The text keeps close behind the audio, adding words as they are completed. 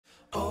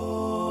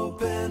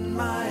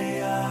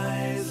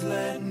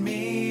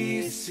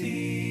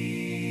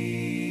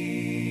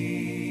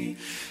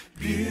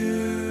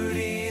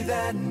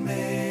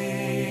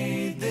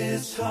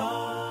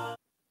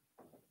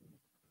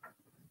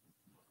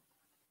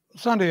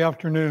Sunday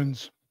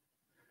afternoons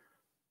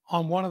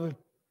on one of the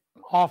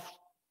off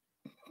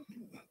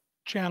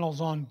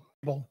channels on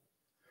cable.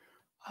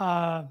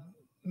 Uh,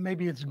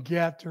 Maybe it's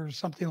Get or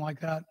something like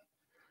that.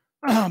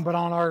 But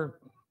on our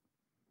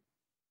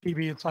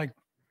TV, it's like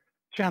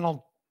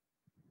channel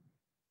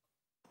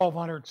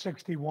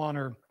 1261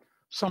 or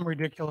some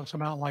ridiculous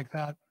amount like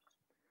that.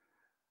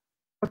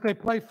 But they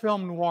play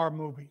film noir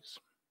movies,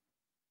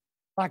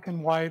 black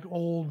and white,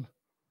 old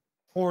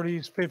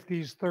 40s,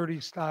 50s,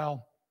 30s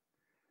style.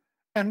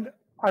 And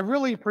I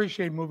really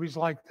appreciate movies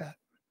like that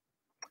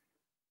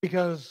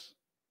because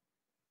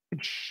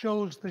it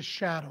shows the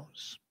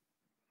shadows,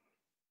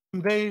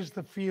 conveys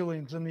the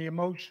feelings and the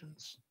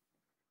emotions.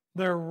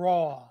 They're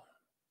raw,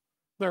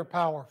 they're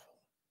powerful.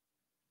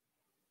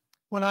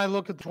 When I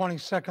look at the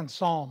 22nd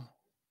Psalm,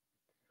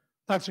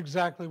 that's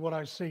exactly what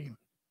I see.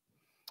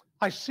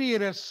 I see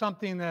it as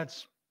something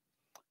that's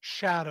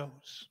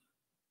shadows,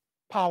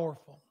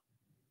 powerful,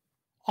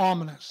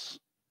 ominous,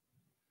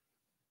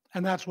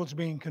 and that's what's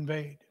being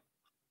conveyed.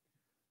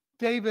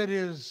 David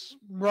is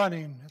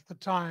running at the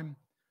time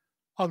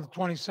of the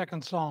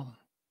 22nd Psalm.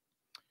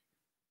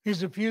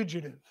 He's a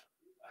fugitive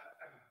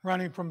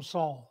running from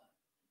Saul.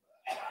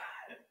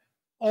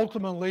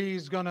 Ultimately,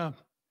 he's going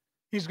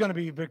to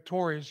be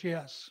victorious,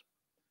 yes.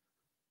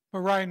 But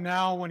right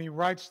now, when he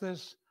writes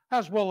this,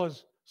 as well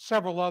as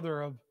several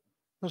other of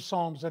the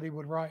Psalms that he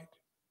would write,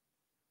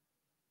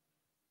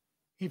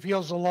 he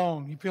feels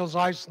alone. He feels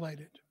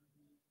isolated.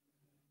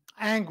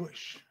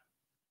 Anguish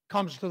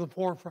comes to the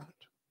forefront.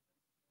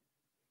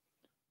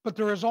 But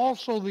there is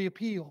also the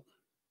appeal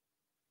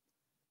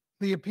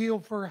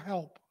for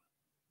help,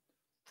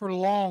 for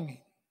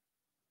longing.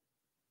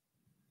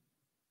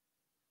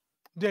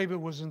 David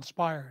was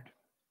inspired.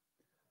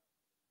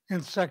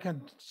 In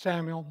 2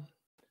 Samuel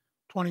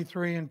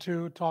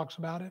 23:2, it talks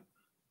about it,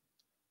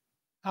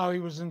 how he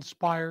was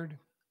inspired.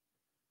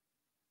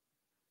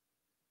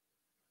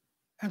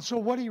 And so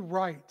what he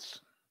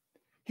writes,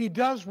 he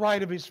does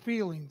write of his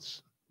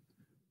feelings,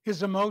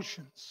 his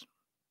emotions,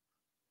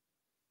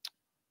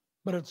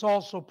 but it's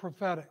also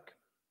prophetic,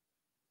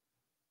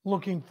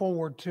 looking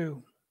forward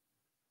to.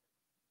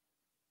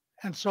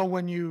 And so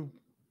when you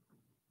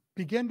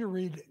begin to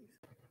read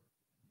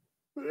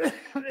it,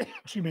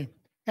 excuse me,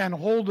 and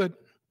hold it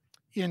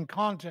in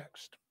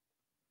context,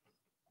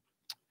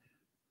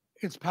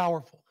 it's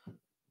powerful.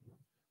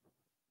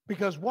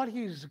 Because what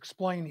he's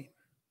explaining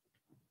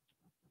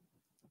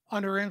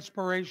under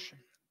inspiration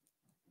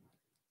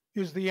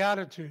is the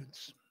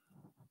attitudes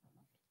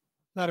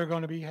that are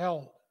going to be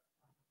held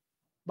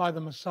by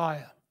the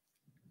Messiah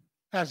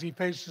as he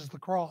faces the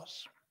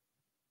cross,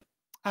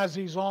 as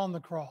he's on the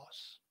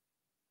cross.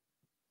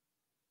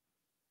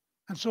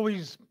 And so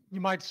he's, you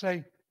might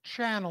say,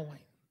 channeling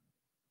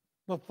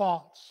the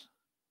thoughts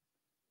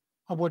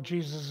of what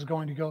Jesus is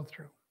going to go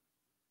through.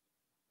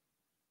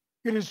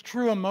 It is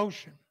true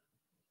emotion,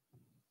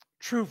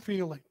 true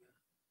feeling.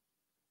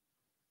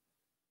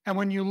 And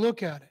when you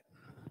look at it,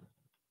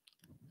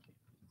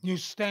 you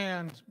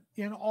stand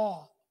in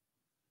awe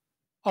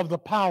of the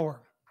power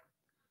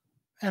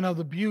and of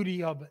the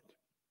beauty of it.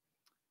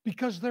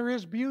 Because there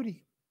is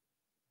beauty,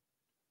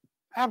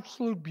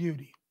 absolute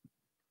beauty.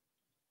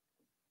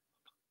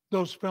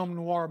 Those film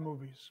noir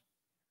movies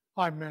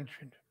I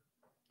mentioned,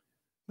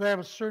 they have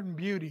a certain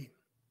beauty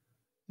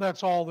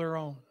that's all their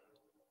own.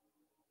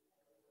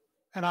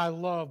 And I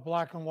love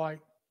black and white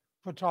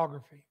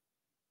photography.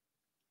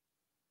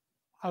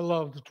 I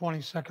love the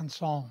 22nd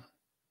Psalm.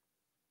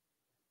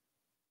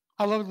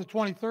 I love the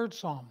 23rd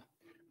Psalm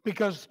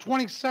because the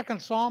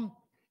 22nd Psalm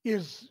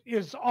is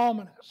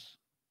ominous.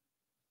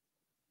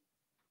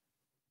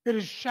 It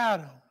is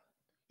shadow.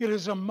 It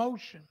is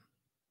emotion.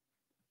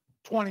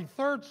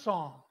 23rd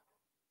Psalm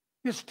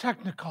is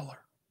technicolor.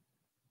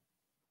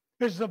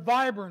 Is the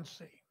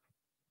vibrancy.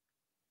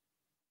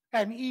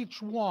 And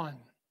each one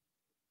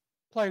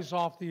plays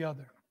off the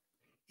other.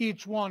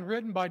 Each one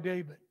written by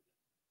David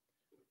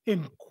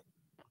in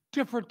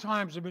different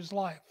times of his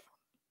life.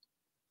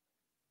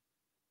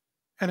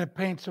 And it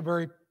paints a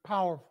very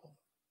powerful,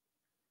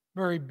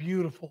 very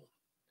beautiful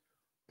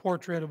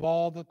portrait of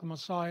all that the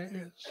Messiah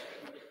is.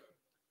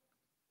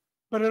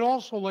 But it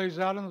also lays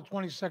out in the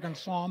 22nd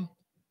Psalm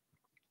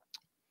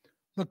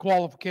the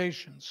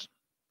qualifications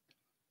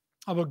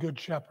of a good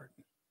shepherd.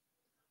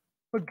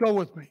 But go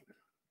with me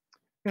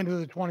into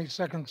the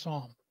 22nd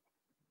Psalm.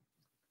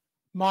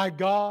 My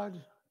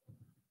God,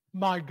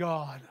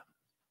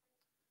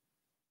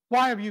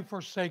 why have you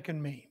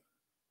forsaken me?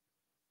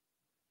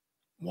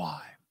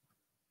 Why?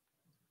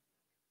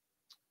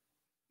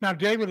 Now,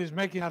 David is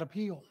making that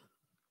appeal.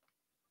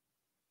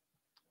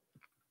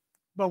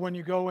 But when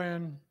you go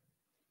in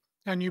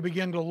and you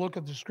begin to look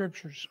at the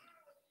scriptures,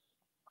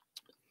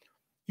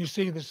 you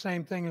see the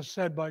same thing is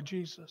said by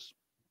Jesus.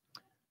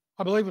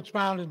 I believe it's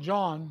found in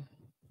John,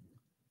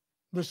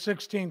 the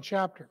 16th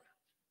chapter.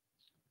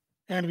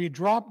 And if you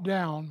drop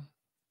down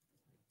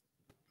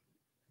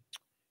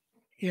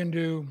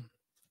into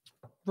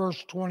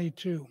verse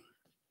 22,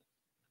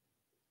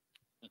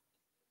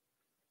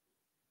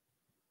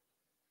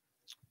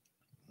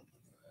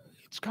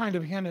 It's kind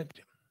of hinted.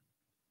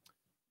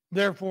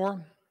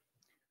 Therefore,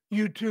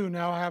 you too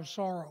now have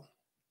sorrow,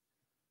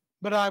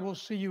 but I will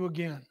see you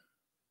again,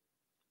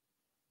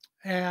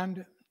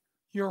 and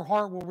your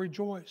heart will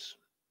rejoice,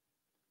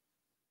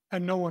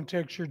 and no one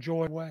takes your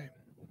joy away.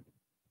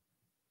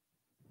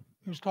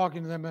 He was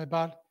talking to them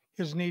about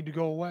his need to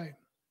go away.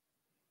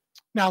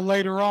 Now,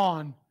 later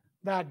on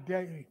that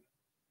day,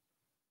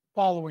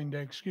 following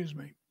day,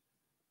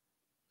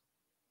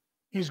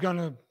 he's going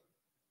to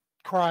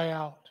cry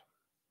out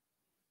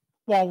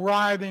while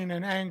writhing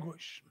in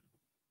anguish,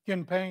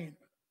 in pain.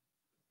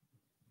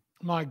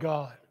 My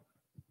God,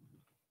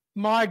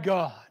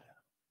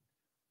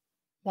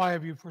 why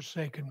have you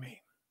forsaken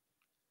me?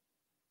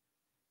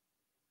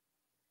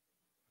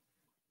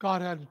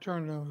 God had to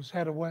turn his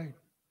head away.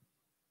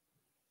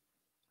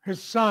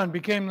 His son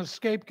became the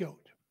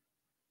scapegoat.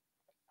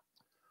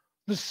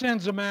 The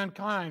sins of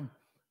mankind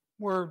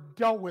were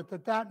dealt with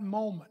at that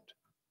moment.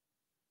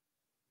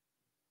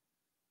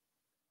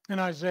 In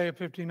Isaiah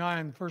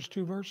 59, the first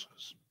two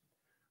verses,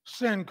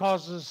 sin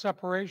causes a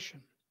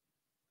separation.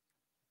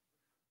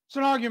 It's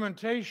an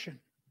argumentation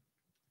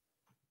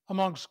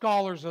among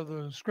scholars of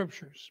the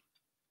scriptures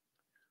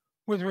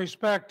with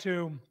respect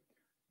to,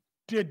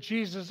 did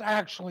Jesus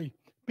actually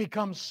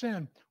become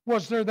sin?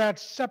 Was there that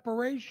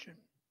separation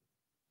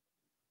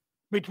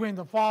between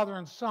the Father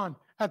and Son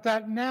at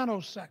that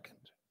nanosecond?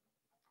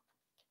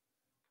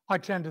 I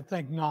tend to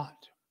think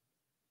not.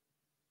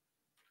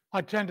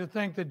 I tend to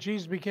think that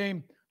Jesus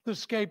became the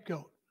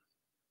scapegoat.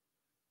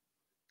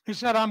 He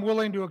said, I'm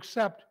willing to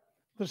accept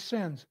the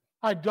sins.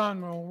 I've done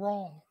no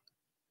wrong,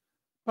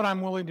 but I'm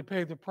willing to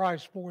pay the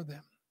price for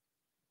them.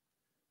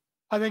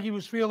 I think he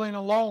was feeling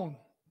alone,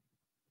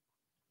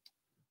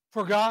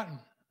 forgotten,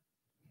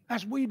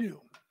 as we do.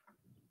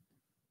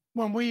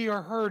 When we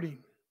are hurting,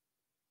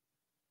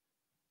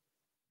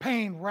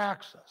 pain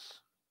racks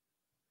us.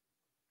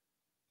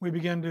 We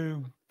begin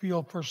to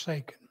feel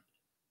forsaken,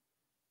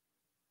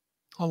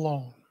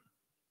 alone.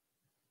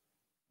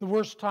 The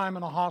worst time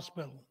in a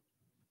hospital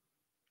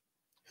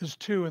is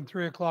 2 and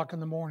 3 o'clock in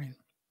the morning.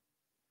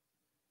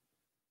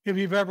 If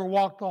you've ever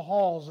walked the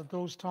halls at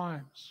those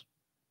times,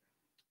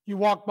 you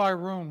walk by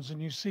rooms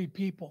and you see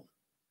people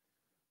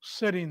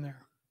sitting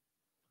there,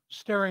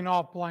 staring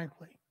off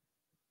blankly,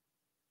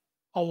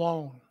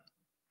 alone.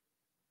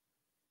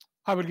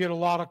 I would get a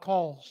lot of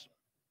calls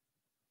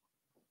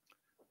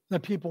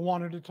that people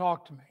wanted to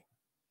talk to me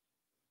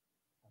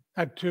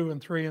at 2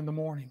 and 3 in the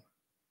morning.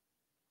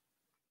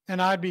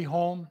 And I'd be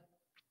home,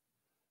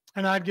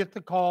 and I'd get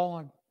the call,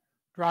 I'd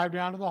drive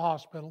down to the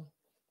hospital,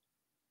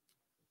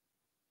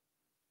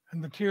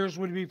 and the tears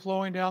would be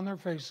flowing down their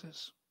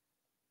faces,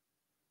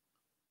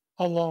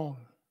 alone,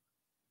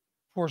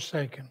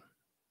 forsaken.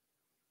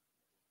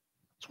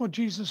 That's what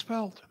Jesus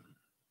felt.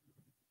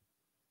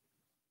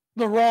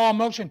 The raw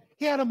emotion.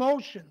 He had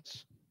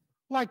emotions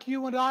like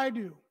you and I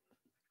do,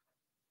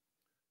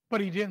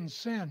 but he didn't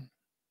sin.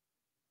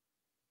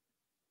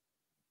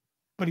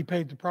 But he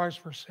paid the price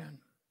for sin.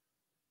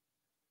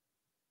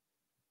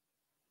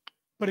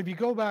 But if you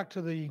go back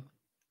to the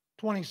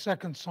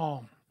 22nd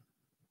Psalm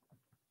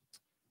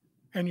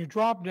and you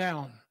drop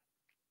down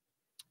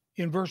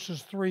in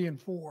verses 3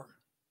 and 4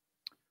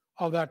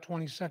 of that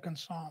 22nd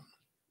Psalm,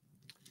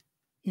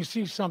 you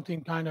see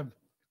something kind of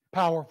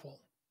powerful.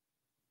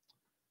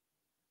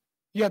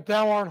 Yet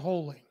thou art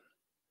holy,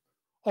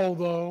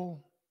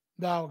 although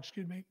thou,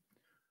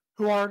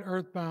 who art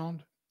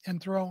earthbound,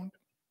 enthroned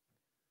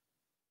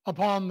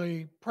upon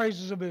the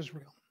praises of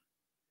Israel.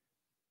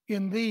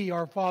 In thee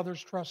our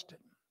fathers trusted.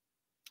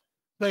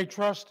 They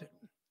trusted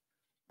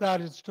thou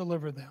didst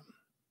deliver them.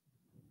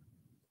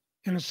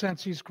 In a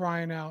sense, he's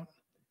crying out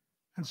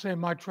and saying,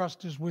 my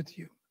trust is with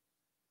you.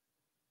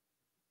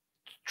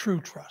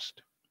 True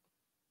trust.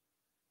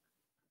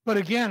 But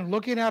again,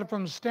 looking at it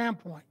from the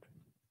standpoint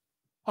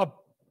of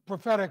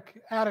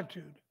prophetic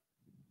attitude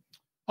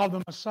of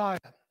the Messiah,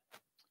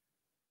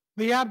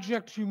 the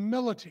abject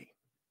humility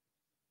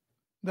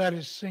that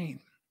is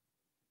seen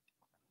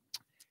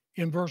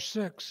in verse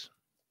 6.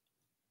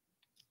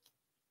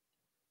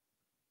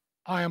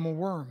 I am a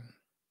worm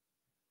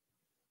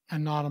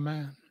and not a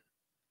man,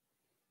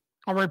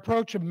 a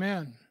reproach of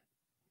men,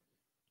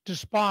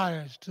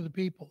 despised to the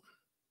people.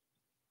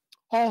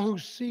 All who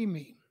see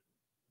me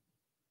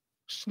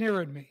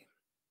sneer at me.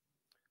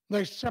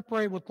 They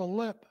separate with the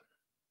lip.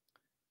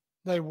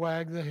 They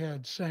wag the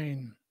head,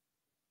 saying,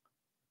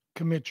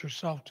 commit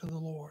yourself to the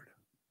Lord.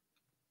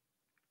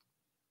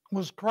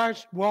 Was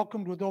Christ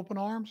welcomed with open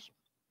arms?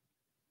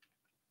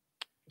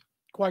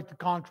 Quite the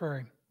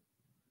contrary.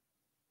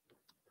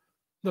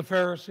 The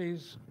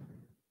Pharisees,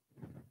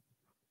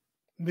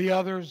 the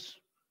others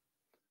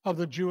of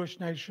the Jewish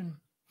nation,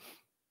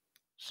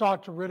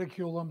 sought to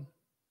ridicule him,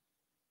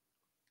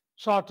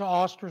 sought to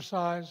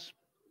ostracize,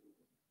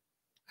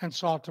 and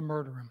sought to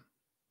murder him.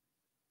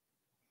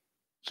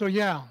 So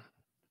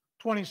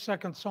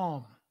 22nd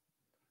Psalm,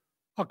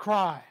 a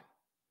cry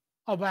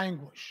of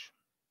anguish.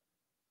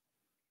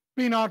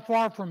 Be not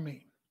far from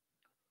me,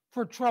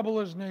 for trouble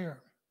is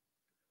near,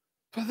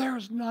 for there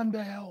is none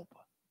to help.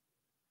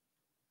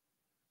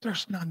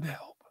 There's none to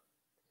help.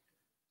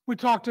 We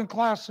talked in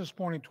class this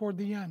morning toward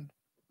the end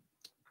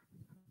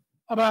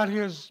about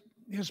his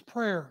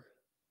prayer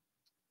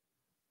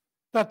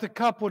that the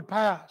cup would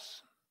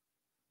pass.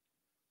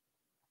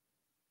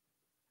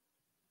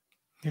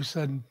 He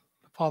said,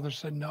 the Father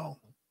said, no.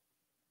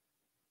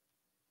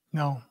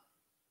 No.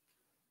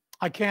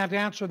 I can't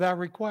answer that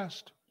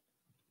request.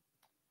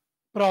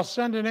 But I'll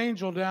send an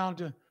angel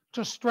down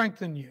to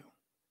strengthen you,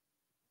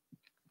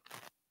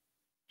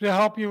 to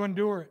help you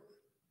endure it.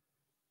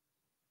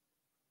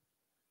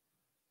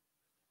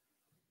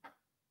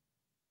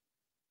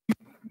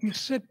 You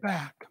sit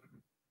back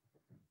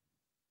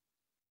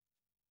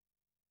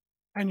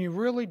and you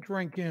really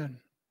drink in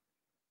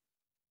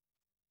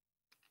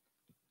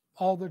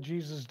all that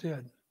Jesus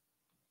did,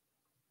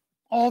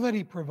 all that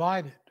he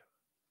provided,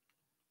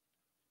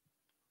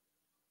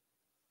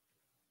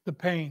 the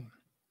pain,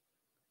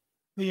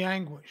 the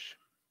anguish,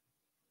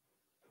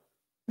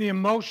 the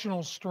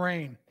emotional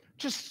strain.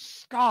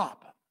 Just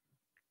stop.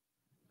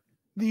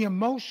 The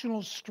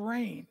emotional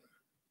strain.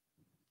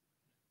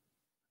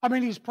 I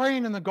mean, he's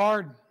praying in the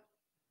garden,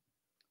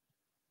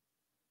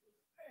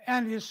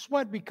 and his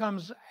sweat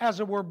becomes, as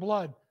it were,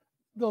 blood.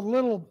 The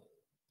little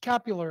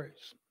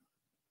capillaries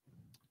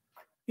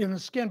in the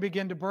skin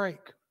begin to break.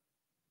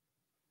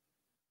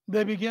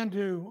 They begin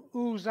to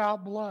ooze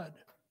out blood,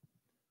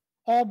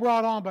 all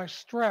brought on by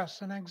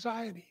stress and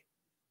anxiety.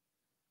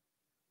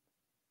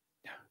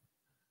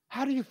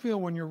 How do you feel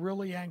when you're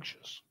really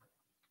anxious?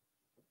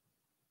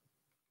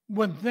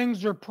 When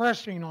things are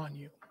pressing on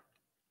you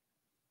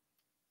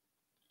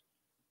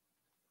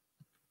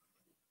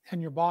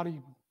and your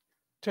body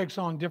takes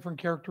on different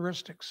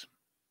characteristics.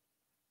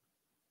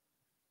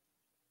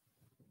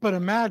 But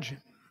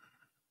imagine,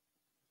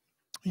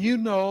 you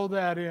know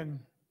that in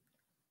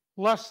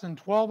less than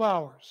 12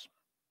 hours,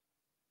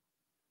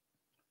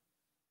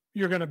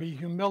 you're going to be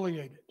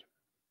humiliated.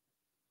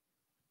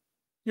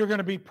 You're going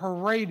to be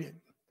paraded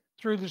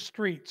through the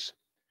streets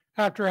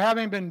after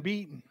having been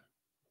beaten,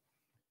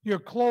 your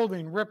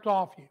clothing ripped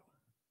off you,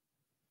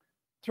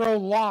 throw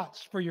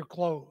lots for your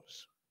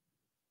clothes.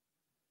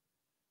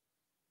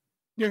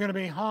 You're going to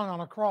be hung on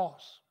a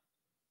cross.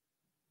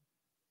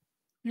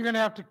 You're going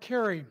to have to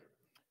carry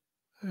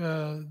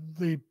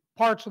the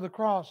parts of the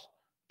cross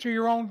to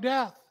your own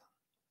death.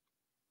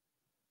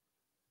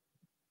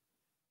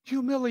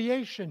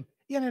 Humiliation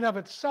in and of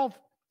itself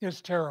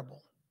is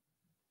terrible.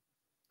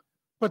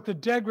 But the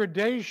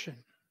degradation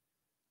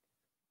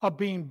of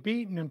being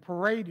beaten and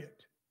paraded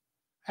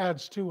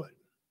adds to it.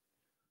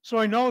 So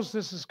he knows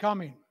this is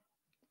coming.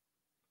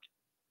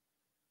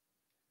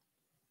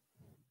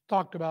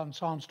 Talked about in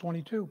Psalms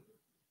 22.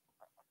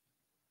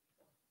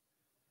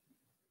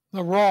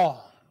 The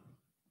raw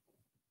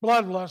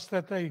bloodlust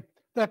that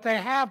they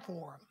have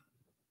for him.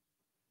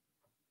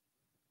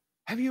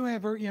 Have you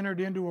ever entered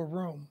into a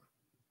room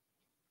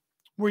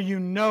where you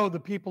know the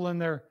people in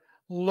there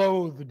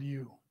loathed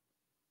you?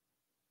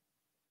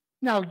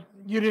 Now,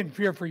 you didn't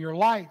fear for your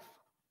life,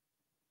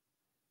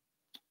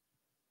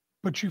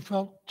 but you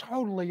felt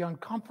totally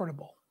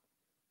uncomfortable.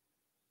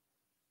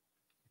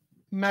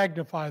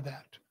 Magnify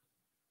that,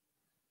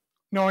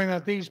 knowing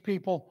that these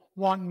people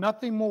want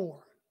nothing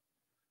more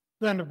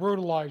than to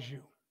brutalize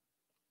you.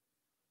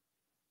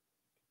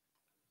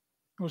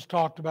 It was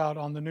talked about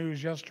on the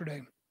news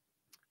yesterday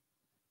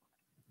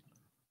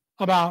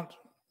about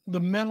the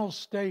mental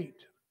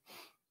state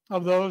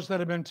of those that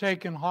have been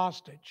taken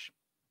hostage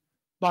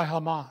by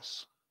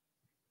Hamas.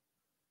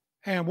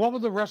 And what will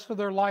the rest of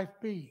their life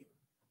be?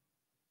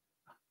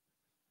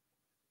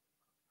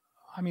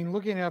 I mean,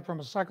 looking at it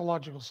from a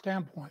psychological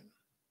standpoint,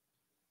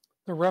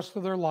 the rest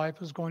of their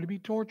life is going to be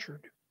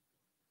tortured.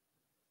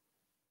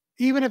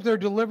 Even if they're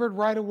delivered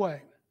right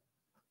away,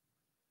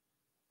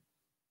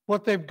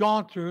 what they've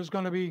gone through is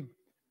going to be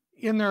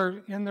in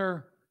their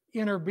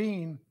inner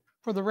being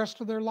for the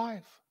rest of their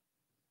life.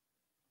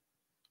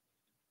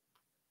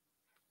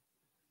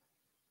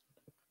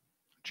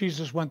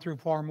 Jesus went through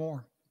far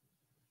more.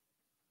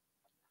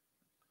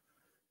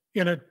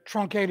 In a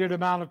truncated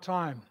amount of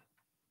time,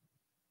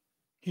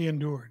 he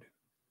endured.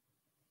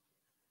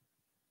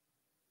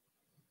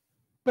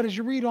 But as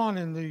you read on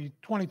in the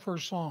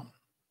 21st Psalm,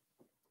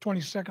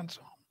 22nd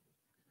Psalm,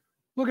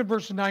 look at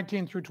verses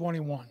 19 through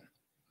 21.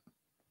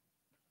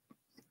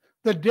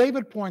 That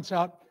David points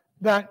out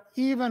that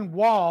even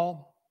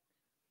while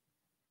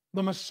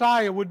the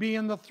Messiah would be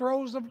in the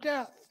throes of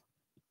death,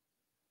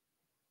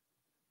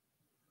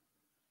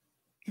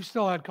 he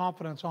still had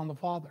confidence on the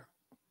Father.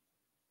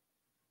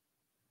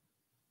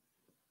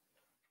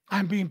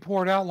 I'm being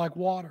poured out like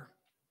water.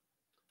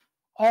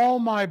 All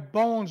my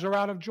bones are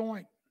out of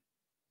joint.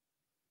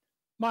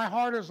 My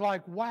heart is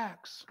like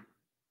wax.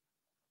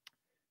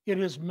 It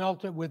is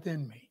melted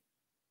within me.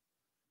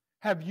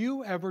 Have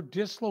you ever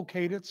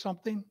dislocated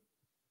something?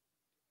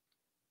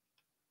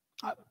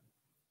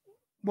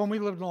 When we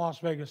lived in Las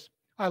Vegas,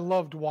 I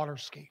loved water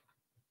ski.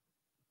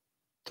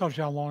 Tells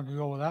you how long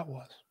ago that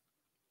was.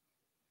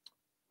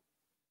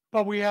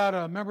 But we had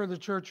a member of the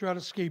church who had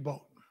a ski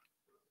boat.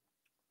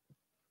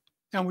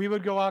 And we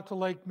would go out to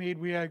Lake Mead.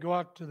 We had to go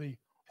out to the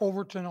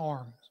Overton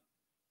Arms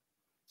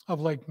of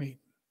Lake Mead.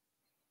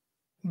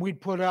 We'd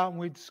put out and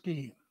we'd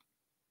ski.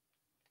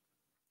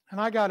 And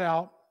I got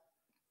out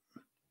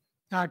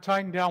and I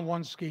tightened down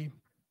one ski.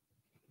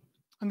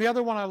 And the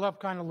other one I left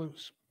kind of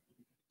loose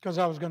because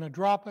I was going to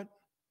drop it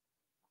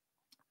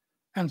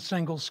and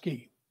single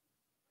ski.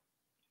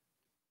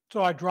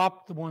 So I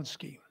dropped the one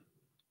ski.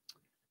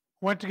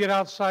 Went to get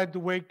outside the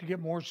wake to get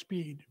more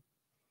speed.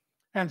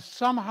 And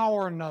somehow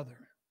or another,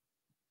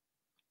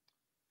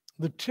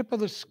 the tip of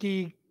the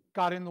ski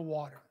got in the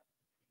water.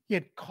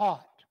 It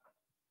caught.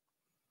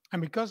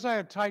 And because I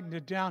had tightened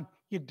it down,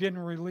 it didn't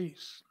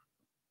release.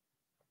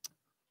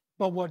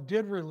 But what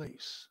did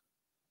release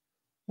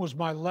was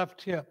my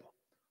left hip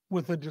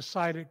with a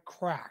decided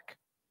crack.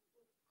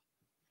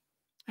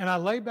 And I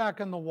lay back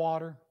in the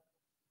water,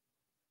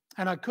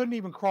 and I couldn't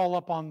even crawl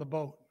up on the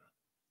boat.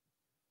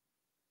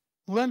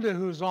 Linda,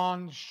 who's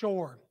on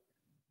shore,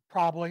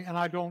 probably, and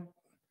I don't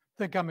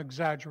think I'm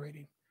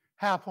exaggerating,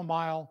 half a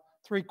mile,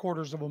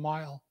 3/4 of a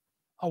mile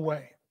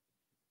away.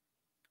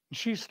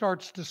 She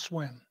starts to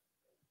swim.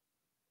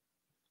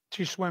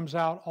 She swims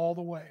out all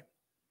the way.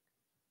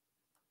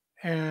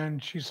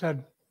 And she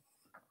said,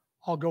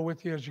 I'll go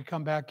with you as you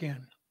come back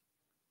in.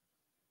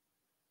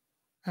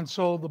 And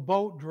so the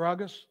boat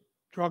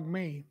drug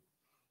me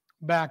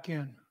back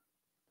in.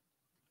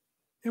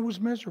 It was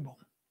miserable.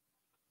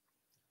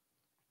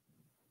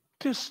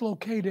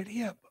 Dislocated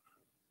hip.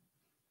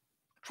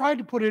 Tried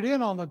to put it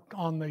in on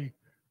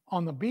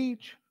the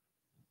beach,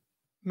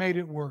 made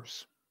it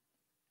worse.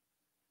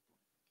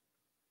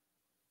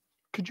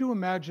 Could you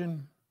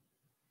imagine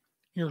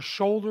your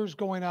shoulders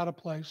going out of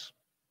place,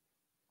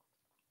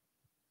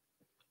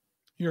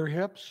 your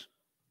hips,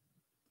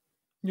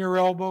 your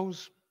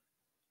elbows,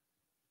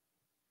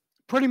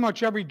 pretty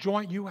much every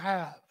joint you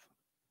have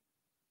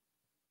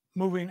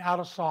moving out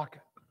of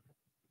socket?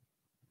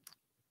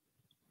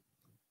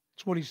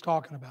 That's what he's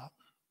talking about.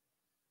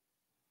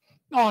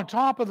 On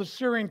top of the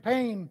searing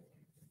pain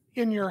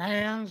in your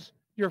hands,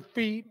 your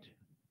feet,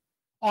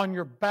 on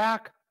your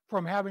back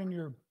from having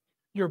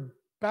your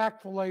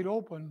back filleted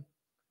open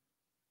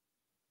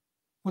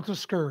with a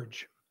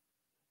scourge.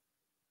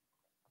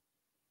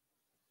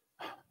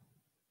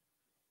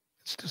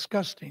 It's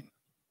disgusting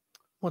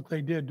what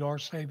they did to our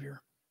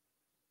Savior.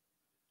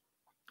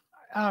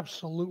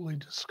 Absolutely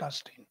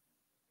disgusting.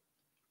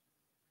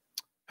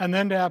 And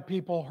then to have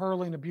people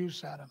hurling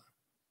abuse at him.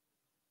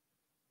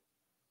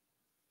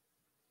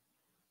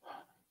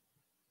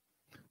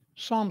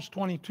 Psalms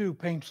 22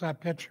 paints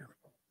that picture.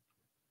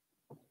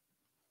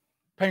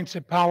 Paints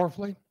it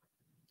powerfully.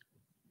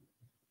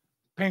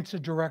 Paints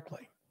it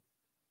directly.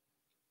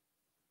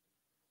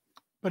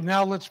 But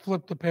now let's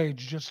flip the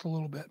page just a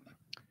little bit.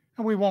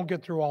 And we won't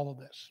get through all of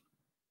this.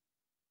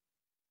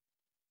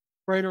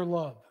 Greater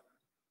love.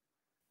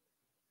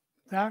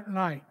 That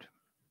night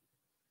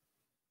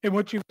in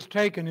which he was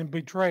taken and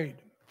betrayed,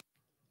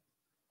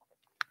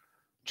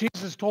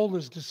 Jesus told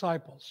his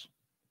disciples,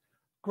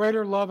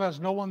 greater love has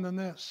no one than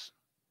this,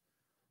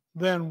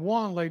 than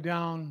one lay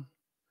down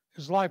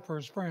his life for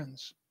his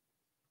friends.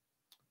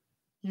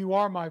 You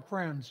are my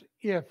friends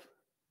if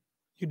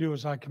you do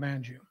as I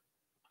command you.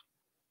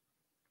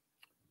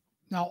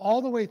 Now,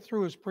 all the way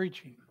through his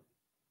preaching,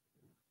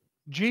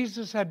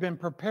 Jesus had been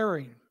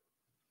preparing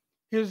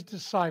his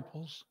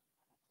disciples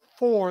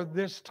for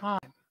this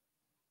time.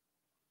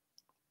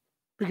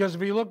 Because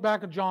if you look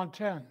back at John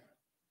 10,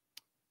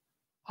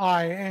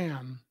 I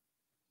am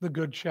the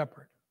good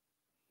shepherd.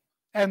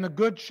 And the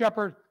good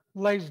shepherd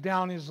lays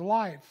down his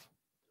life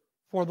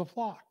for the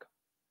flock.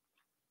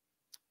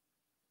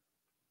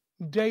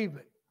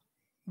 David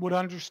would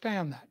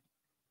understand that.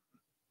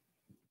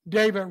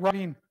 David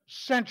writing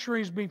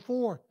centuries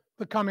before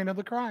the coming of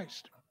the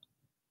Christ.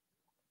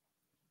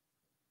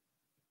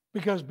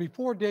 Because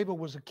before David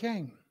was a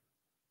king,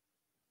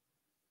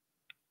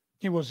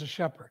 he was a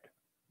shepherd.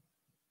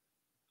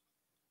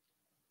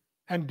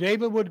 And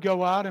David would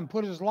go out and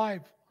put his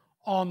life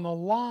on the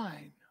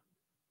line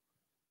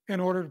in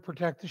order to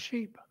protect the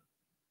sheep.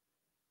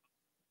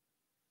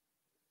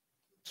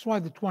 That's why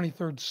the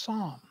 23rd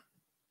Psalm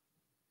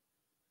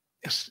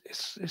is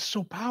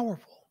so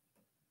powerful.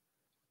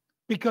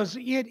 Because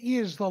it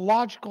is the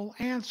logical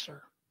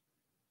answer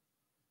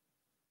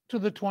to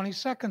the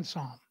 22nd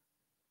Psalm.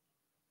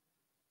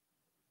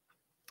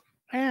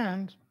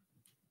 And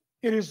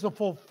it is the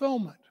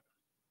fulfillment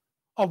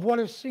of what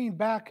is seen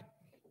back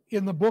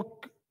in the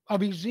book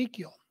of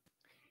Ezekiel.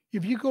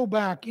 If you go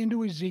back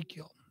into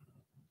Ezekiel,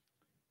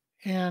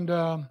 and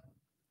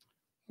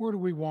where do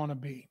we want to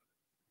be?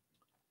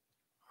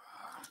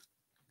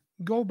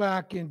 Go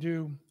back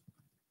into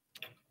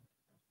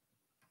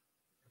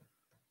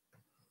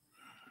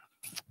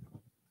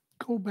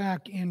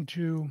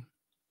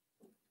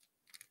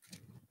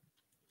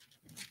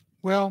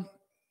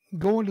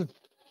go into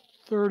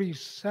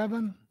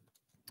 37.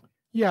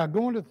 Yeah,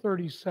 go into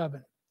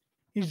 37.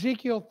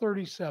 Ezekiel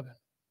 37.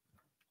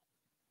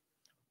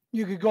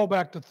 You could go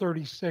back to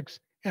 36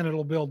 and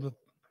it'll build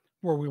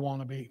where we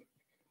want to be.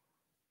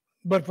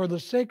 But for the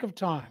sake of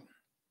time,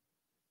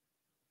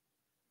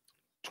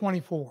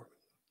 24,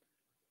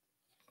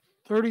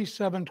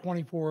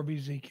 37:24 of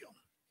Ezekiel.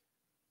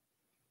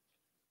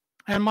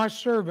 And my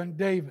servant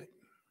David,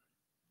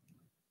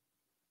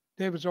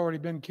 David's already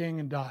been king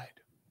and died,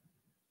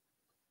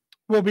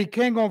 will be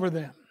king over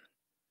them.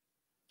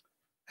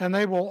 And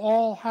they will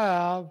all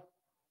have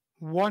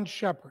one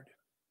shepherd.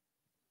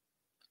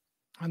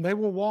 And they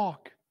will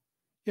walk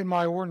in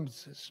my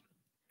ordinances,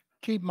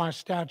 keep my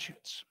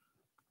statutes.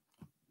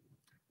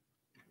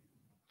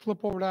 Flip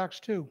over to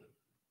Acts 2.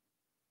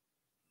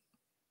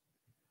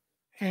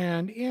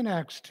 And in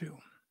Acts 2,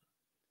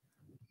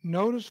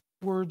 notice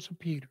the words of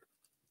Peter.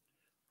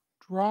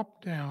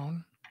 Drop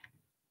down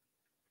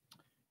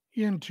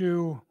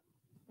into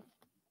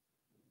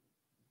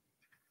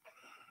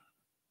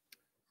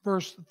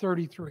verse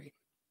 33.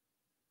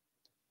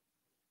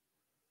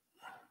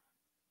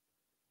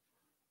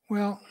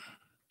 Well,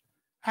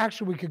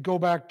 actually, we could go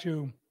back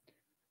to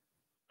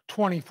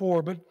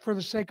 24, but for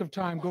the sake of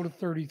time, go to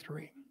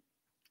 33.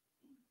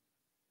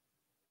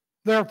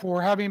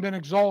 Therefore, having been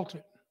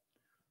exalted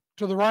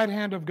to the right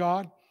hand of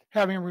God,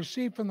 having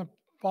received from the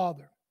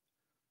Father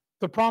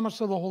the promise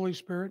of the Holy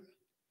Spirit,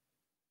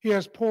 he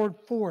has poured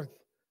forth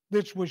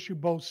this which you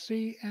both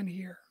see and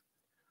hear.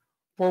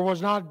 For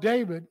was not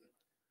David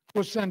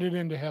who ascended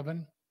into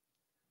heaven,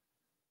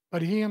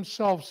 but he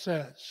himself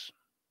says,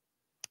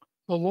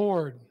 the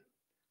Lord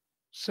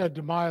said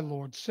to my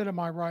Lord, sit at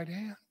my right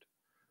hand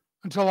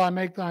until I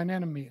make thine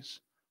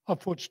enemies a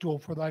footstool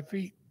for thy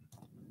feet.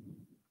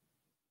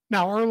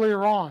 Now,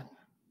 earlier on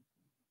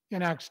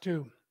in Acts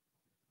 2,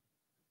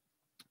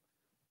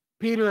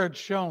 Peter had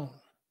shown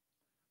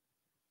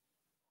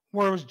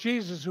where it was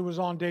Jesus who was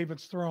on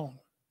David's throne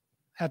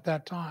at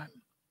that time.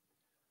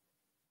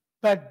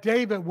 That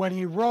David, when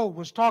he wrote,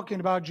 was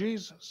talking about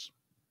Jesus,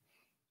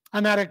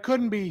 and that it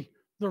couldn't be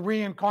the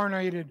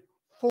reincarnated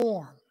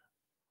form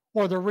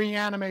or the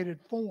reanimated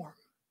form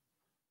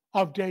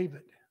of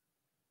David,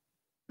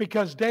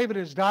 because David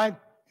has died.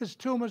 His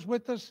tomb is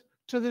with us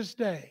to this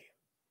day.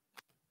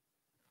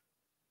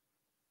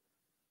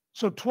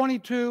 So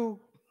 22,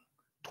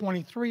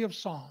 23 of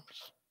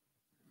Psalms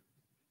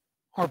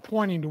are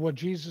pointing to what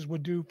Jesus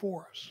would do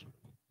for us,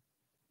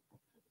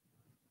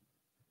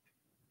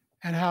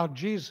 and how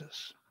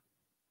Jesus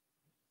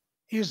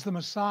is the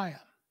Messiah,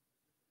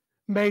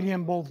 made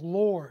him both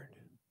Lord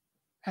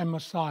and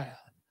Messiah,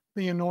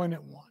 the anointed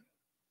one,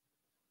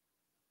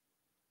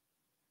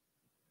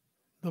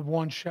 the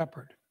one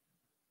shepherd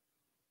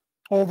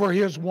over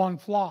his one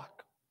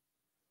flock.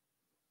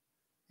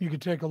 You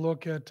could take a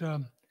look at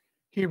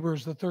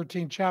Hebrews, the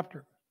 13th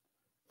chapter,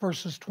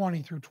 verses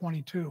 20 through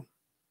 22.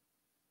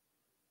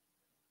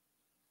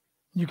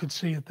 You could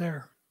see it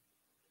there.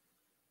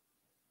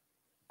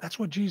 That's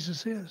what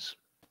Jesus is.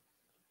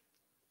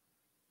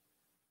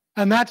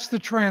 And that's the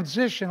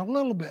transition, a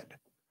little bit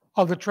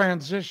of the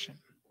transition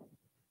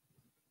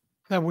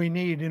that we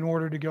need in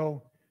order to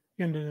go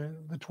into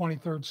the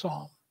 23rd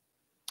Psalm.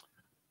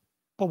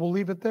 But we'll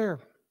leave it there.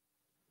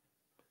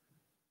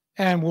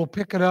 And we'll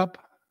pick it up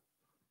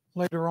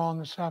later on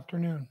this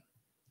afternoon,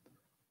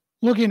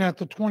 looking at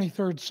the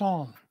 23rd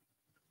Psalm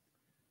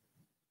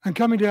and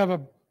coming to have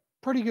a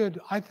pretty good,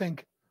 I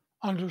think,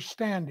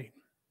 understanding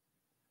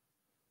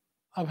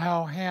of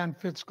how hand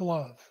fits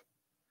glove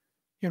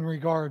in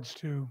regards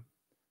to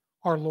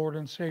our Lord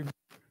and Savior,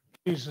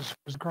 Jesus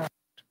Christ.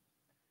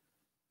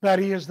 That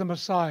he is the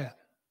Messiah,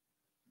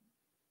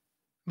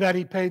 that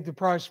he paid the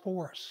price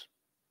for us,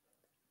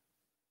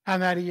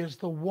 and that he is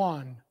the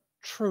one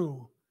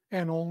true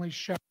and only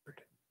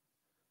shepherd,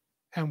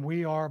 and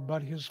we are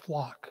but his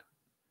flock,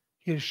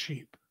 his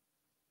sheep,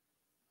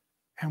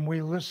 and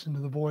we listen to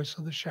the voice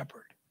of the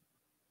shepherd.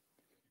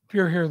 If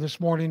you're here this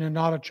morning and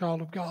not a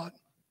child of God,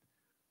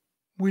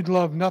 we'd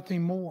love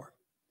nothing more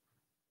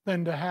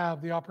than to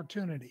have the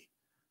opportunity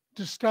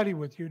to study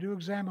with you, to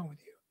examine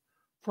with you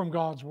from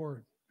God's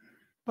word.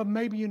 But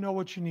maybe you know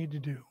what you need to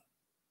do,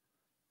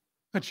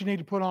 that you need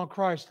to put on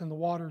Christ in the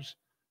waters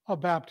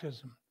of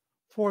baptism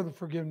for the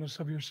forgiveness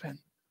of your sin.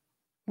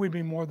 We'd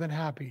be more than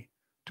happy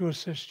to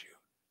assist you.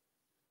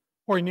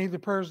 Or you need the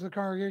prayers of the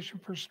congregation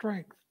for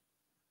strength.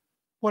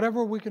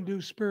 Whatever we can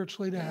do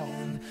spiritually to help.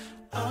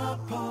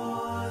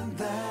 Upon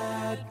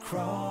that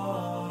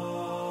cross.